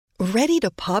Ready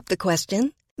to pop the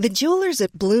question? The jewelers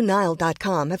at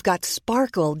BlueNile.com have got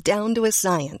sparkle down to a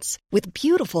science with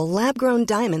beautiful lab-grown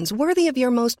diamonds worthy of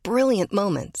your most brilliant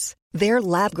moments. Their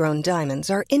lab-grown diamonds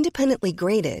are independently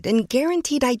graded and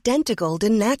guaranteed identical to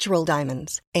natural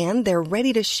diamonds, and they're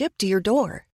ready to ship to your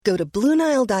door. Go to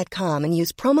BlueNile.com and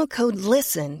use promo code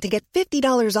LISTEN to get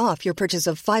 $50 off your purchase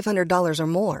of $500 or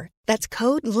more. That's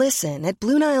code LISTEN at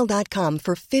BlueNile.com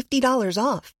for $50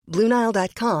 off.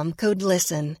 BlueNile.com, code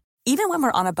LISTEN. Even when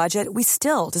we're on a budget, we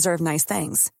still deserve nice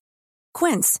things.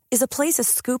 Quince is a place to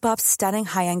scoop up stunning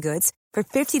high-end goods for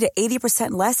 50 to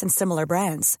 80% less than similar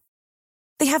brands.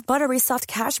 They have buttery soft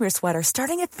cashmere sweaters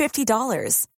starting at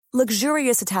 $50,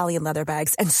 luxurious Italian leather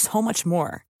bags, and so much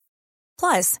more.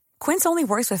 Plus, Quince only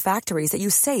works with factories that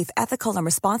use safe, ethical, and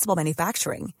responsible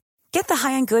manufacturing. Get the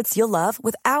high-end goods you'll love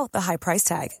without the high price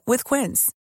tag with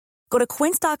Quince. Go to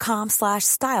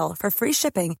quince.com/style for free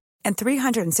shipping and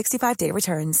 365-day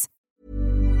returns.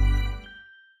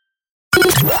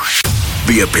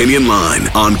 The Opinion Line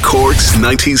on Cork's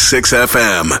 96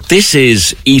 FM. This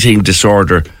is Eating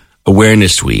Disorder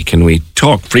Awareness Week, and we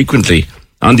talk frequently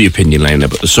on the Opinion Line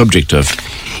about the subject of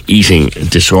eating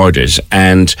disorders.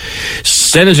 And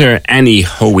Senator Annie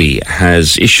Hoey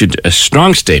has issued a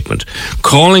strong statement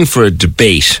calling for a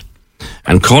debate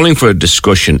and calling for a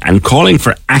discussion and calling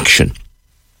for action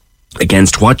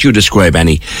against what you describe,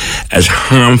 Annie, as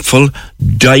harmful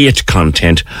diet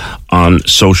content on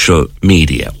social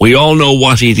media. We all know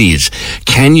what it is.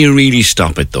 Can you really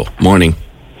stop it, though? Morning.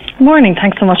 Morning.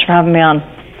 Thanks so much for having me on.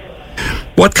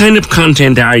 What kind of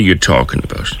content are you talking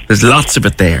about? There's lots of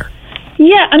it there.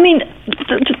 Yeah, I mean,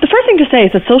 the first thing to say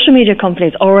is that social media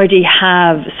companies already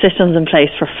have systems in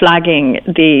place for flagging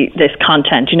this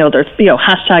content. There's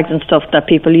hashtags and stuff that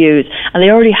people use, and they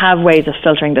already have ways of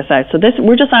filtering this out. So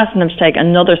we're just asking them to take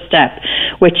another step,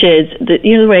 which is the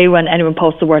way when anyone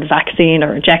posts the word vaccine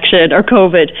or injection or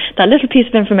COVID, that little piece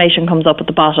of information comes up at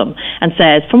the bottom and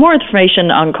says, for more information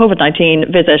on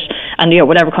COVID-19, visit, and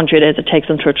whatever country it is, it takes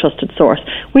them to a trusted source.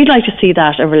 We'd like to see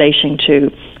that in relation to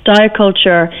diet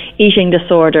culture, eating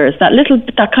disorders,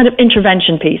 that kind of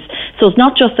intervention piece. So it's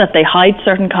not just that they hide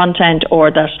certain content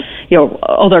or that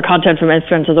other content from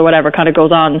influencers or whatever kind of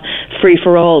goes on free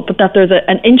for all, but that there's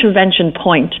an intervention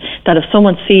point that if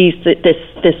someone sees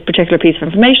this particular piece of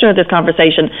information or this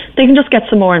conversation, they can just get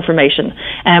some more information.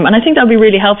 And I think that would be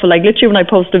really helpful. Like literally when I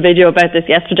posted a video about this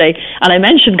yesterday and I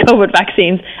mentioned COVID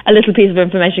vaccines, a little piece of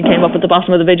information came up at the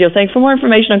bottom of the video saying, for more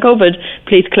information on COVID,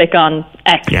 please click on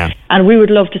X. Yeah. And we would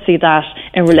love to see that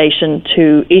in relation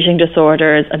to eating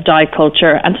disorders and diet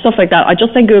culture and stuff like that. I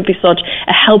just think it would be such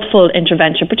a helpful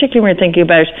intervention, particularly when you're thinking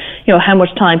about, how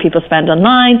much time people spend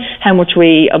online, how much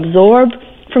we absorb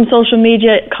from social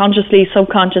media, consciously,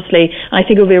 subconsciously. And I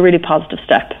think it would be a really positive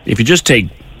step. If you just take,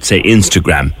 say,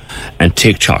 Instagram and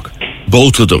TikTok,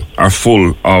 both of them are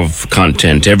full of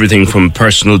content, everything from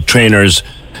personal trainers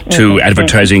to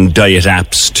advertising diet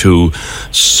apps to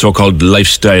so-called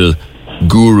lifestyle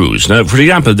gurus. Now, for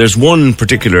example, there's one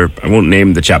particular, I won't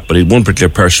name the chap, but he's one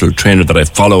particular personal trainer that I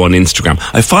follow on Instagram.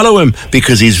 I follow him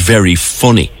because he's very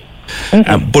funny.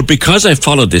 But because I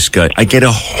follow this guy, I get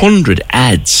 100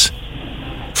 ads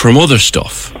from other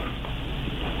stuff.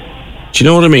 Do you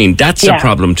know what I mean? That's a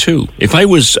problem too. If I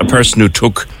was a person who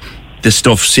took the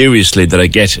stuff seriously that I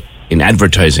get in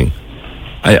advertising,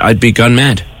 I'd be gone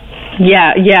mad.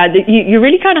 Yeah. You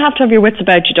really kind of have to have your wits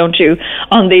about you, don't you,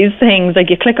 on these things? Like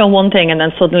you click on one thing and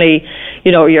then suddenly,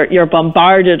 you're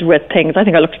bombarded with things. I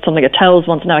think I looked at something at towels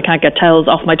once, and now I can't get towels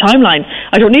off my timeline.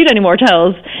 I don't need any more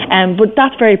towels. But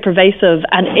that's very pervasive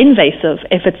and invasive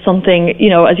if it's something,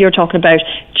 as you're talking about,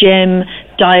 gym,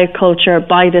 diet culture,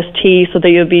 buy this tea so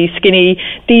that you'll be skinny,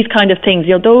 these kind of things.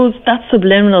 That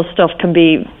subliminal stuff can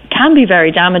be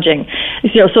very damaging.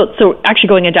 So actually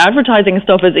going into advertising and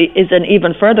stuff is an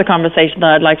even further conversation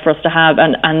that I'd like for us to have,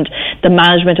 and the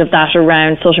management of that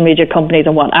around social media companies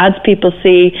and what ads people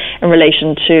see in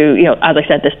relation to, as I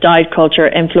said, this diet culture,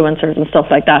 influencers and stuff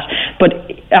like that.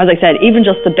 But as I said, even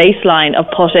just the baseline of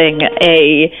putting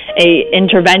a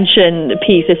intervention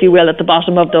piece, if you will, at the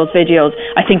bottom of those videos,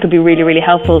 I think could be really, really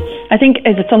helpful. I think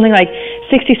is it something like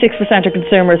 66% of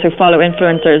consumers who follow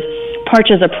influencers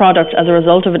purchase a product as a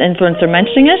result of an influencer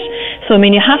mentioning it. So,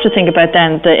 you have to think about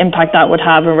then the impact that would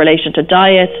have in relation to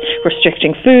diets,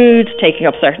 restricting foods, taking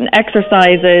up certain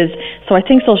exercises. So I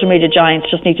think social media giants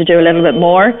just need to do a little bit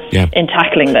more in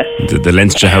tackling this. The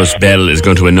Leinster House bell is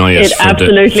going to annoy us for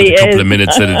the couple of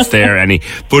minutes that it's there, Annie.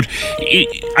 But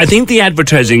I think the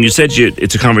advertising, you said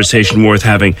it's a conversation worth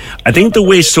having. I think the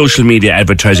way social media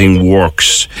advertising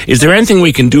works, is there anything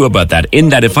we can do about that? In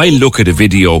that if I look at a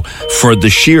video for the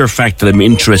sheer fact that I'm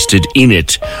interested in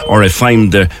it, or I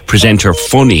find the presenter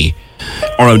funny,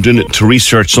 or I'm doing it to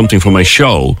research something for my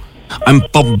show, I'm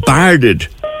bombarded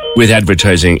with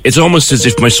advertising. It's almost as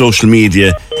if my social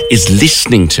media is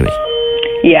listening to me.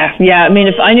 Yeah. I mean,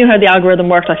 if I knew how the algorithm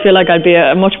worked, I feel like I'd be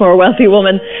a much more wealthy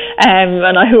woman.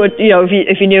 And I would,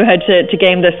 if you knew how to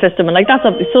game this system. And like that's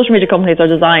how social media companies are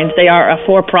designed. They are a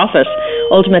for-profit.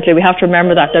 Ultimately, we have to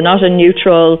remember that they're not a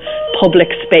neutral public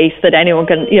space that anyone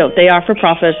can. They are for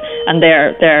profit, and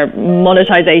their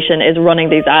monetization is running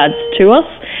these ads to us.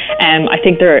 I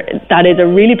think that is a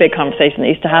really big conversation that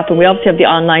needs to happen. We obviously have the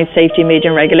Online Safety, Media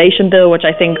and Regulation Bill, which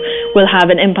I think will have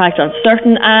an impact on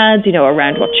certain ads,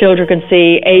 around what children can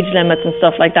see, age limits and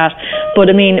stuff like that. But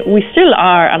I mean, we still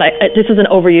are, and this is an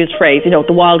overused phrase,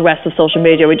 the Wild West of social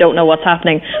media. We don't know what's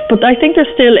happening. But I think there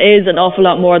still is an awful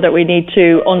lot more that we need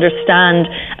to understand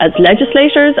as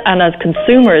legislators and as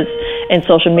consumers in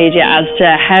social media as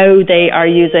to how they are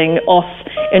using us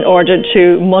in order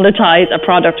to monetize a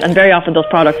product. And very often those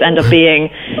products end up being,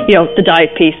 the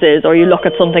diet pieces, or you look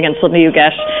at something and suddenly you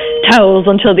get towels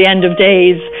until the end of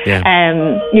days. Yeah.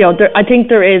 I think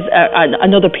there is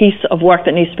another piece of work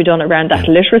that needs to be done around that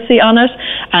literacy on it,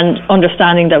 and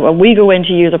understanding that when we go in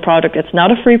to use a product, it's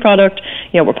not a free product.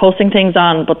 We're posting things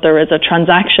on, but there is a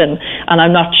transaction, and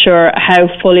I'm not sure how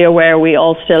fully aware we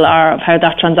all still are of how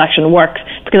that transaction works,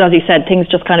 because as you said, things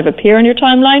just kind of appear in your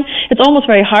timeline. It's almost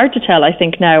very hard to tell, I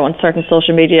think, now on certain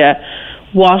social media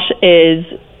what is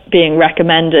being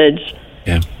recommended.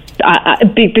 Yeah.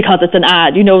 Because it's an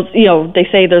ad, they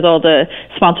say there's all the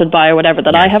sponsored by or whatever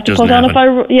that I have to put on. If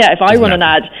I run an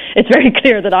ad, it's very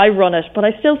clear that I run it. But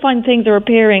I still find things are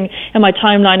appearing in my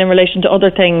timeline in relation to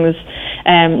other things,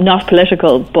 not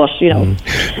political, but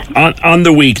On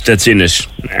the week that's in it,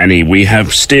 Annie, we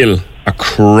have still a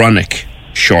chronic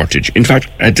shortage. In fact,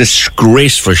 a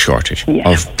disgraceful shortage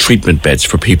of treatment beds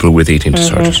for people with eating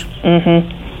disorders.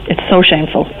 It's so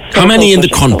shameful. How many in the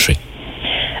country?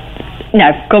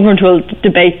 Now, government will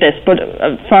debate this, but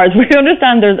as far as we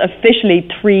understand, there's officially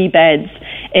 3 beds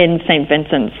in St.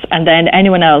 Vincent's, and then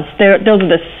anyone else, those are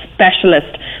the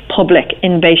specialist public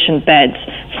inpatient beds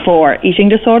for eating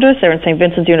disorders. They're in St.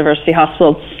 Vincent's University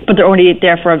Hospital, but they're only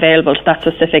therefore available to that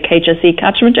specific HSE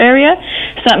catchment area.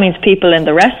 So that means people in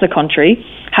the rest of the country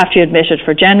have to be admitted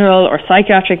for general or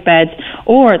psychiatric beds,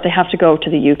 or they have to go to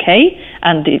the UK,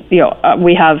 and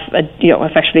we have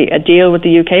effectively a deal with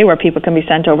the UK where people can be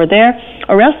sent over there,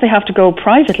 or else they have to go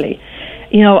privately,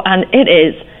 and it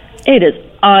is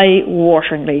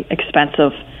eye-wateringly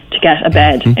expensive to get a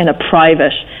bed in a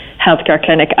private healthcare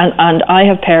clinic, and I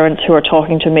have parents who are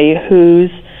talking to me whose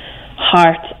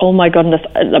hearts, oh my goodness,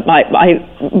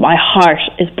 my heart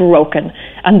is broken,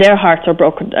 and their hearts are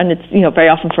broken, and it's very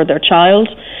often for their child,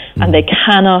 and they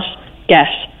cannot get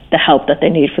the help that they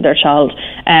need for their child,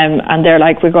 and they're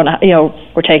like, we're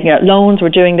taking out loans, we're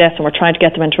doing this, and we're trying to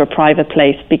get them into a private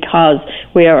place because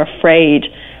we are afraid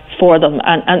for them,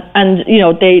 and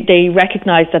they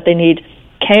recognise that they need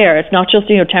care. It's not just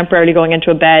temporarily going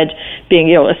into a bed, being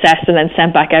assessed and then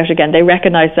sent back out again. They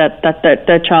recognise that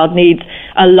their child needs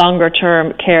a longer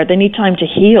term care. They need time to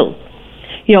heal,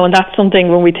 and that's something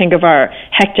when we think of our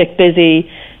hectic, busy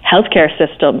healthcare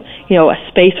system. A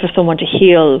space for someone to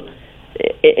heal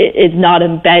is not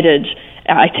embedded,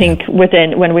 I think,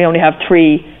 within when we only have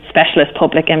 3 specialist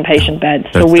public inpatient beds.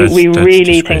 So we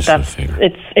really think that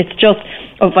it's just,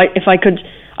 I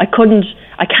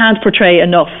can't portray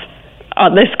enough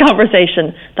on this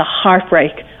conversation the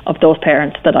heartbreak of those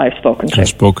parents that I've spoken to. I've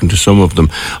spoken to some of them.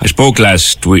 I spoke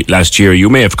last year, you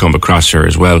may have come across her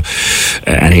as well,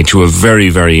 and to a very,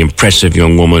 very impressive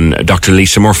young woman, Dr.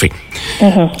 Lisa Murphy,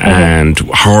 and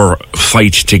her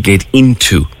fight to get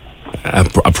into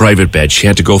a private bed. She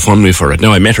had to GoFundMe for it.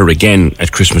 Now, I met her again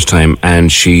at Christmas time,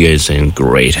 and she is in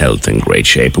great health and great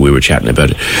shape. We were chatting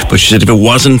about it. But she said if it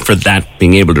wasn't for that,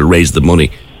 being able to raise the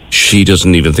money, she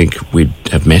doesn't even think we'd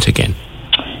have met again.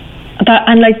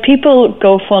 And people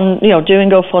doing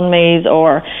GoFundMes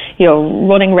or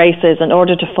running races in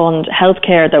order to fund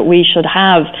healthcare that we should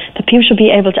have, that people should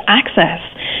be able to access.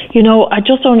 I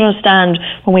just don't understand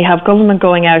when we have government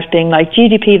going out being like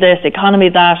GDP this, economy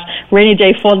that, rainy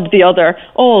day fund the other,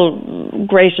 all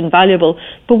great and valuable.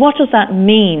 But what does that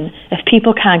mean if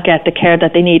people can't get the care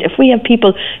that they need? If we have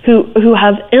people who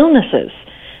have illnesses,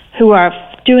 who are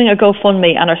doing a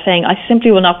GoFundMe and are saying, I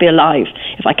simply will not be alive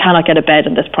if I cannot get a bed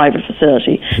in this private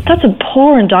facility. That's a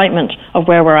poor indictment of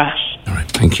where we're at. All right,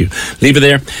 thank you. Leave it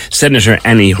there. Senator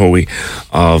Annie Hoey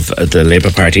of the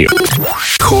Labour Party.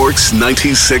 Cork's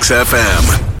 96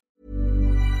 FM.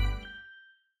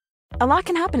 A lot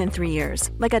can happen in 3 years,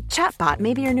 like a chatbot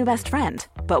may be your new best friend.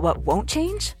 But what won't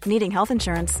change? Needing health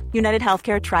insurance. United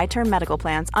Healthcare Tri-Term Medical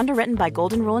Plans, underwritten by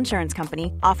Golden Rule Insurance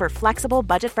Company, offer flexible,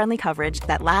 budget-friendly coverage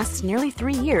that lasts nearly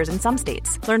 3 years in some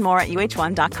states. Learn more at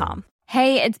uh1.com.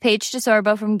 Hey, it's Paige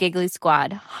DeSorbo from Giggly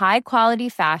Squad. High quality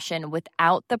fashion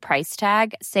without the price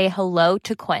tag. Say hello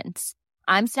to Quince.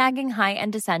 I'm snagging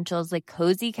high-end essentials like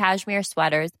cozy cashmere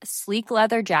sweaters, sleek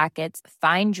leather jackets,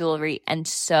 fine jewelry, and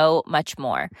so much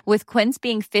more. With Quince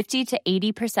being 50 to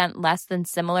 80% less than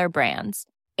similar brands.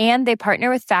 And they partner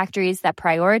with factories that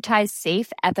prioritize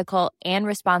safe, ethical, and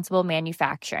responsible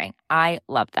manufacturing. I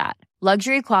love that.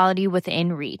 Luxury quality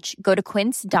within reach. Go to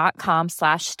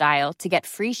quince.com/style to get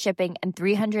free shipping and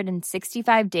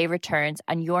 365-day returns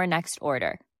on your next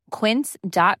order.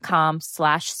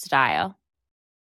 Quince.com/style.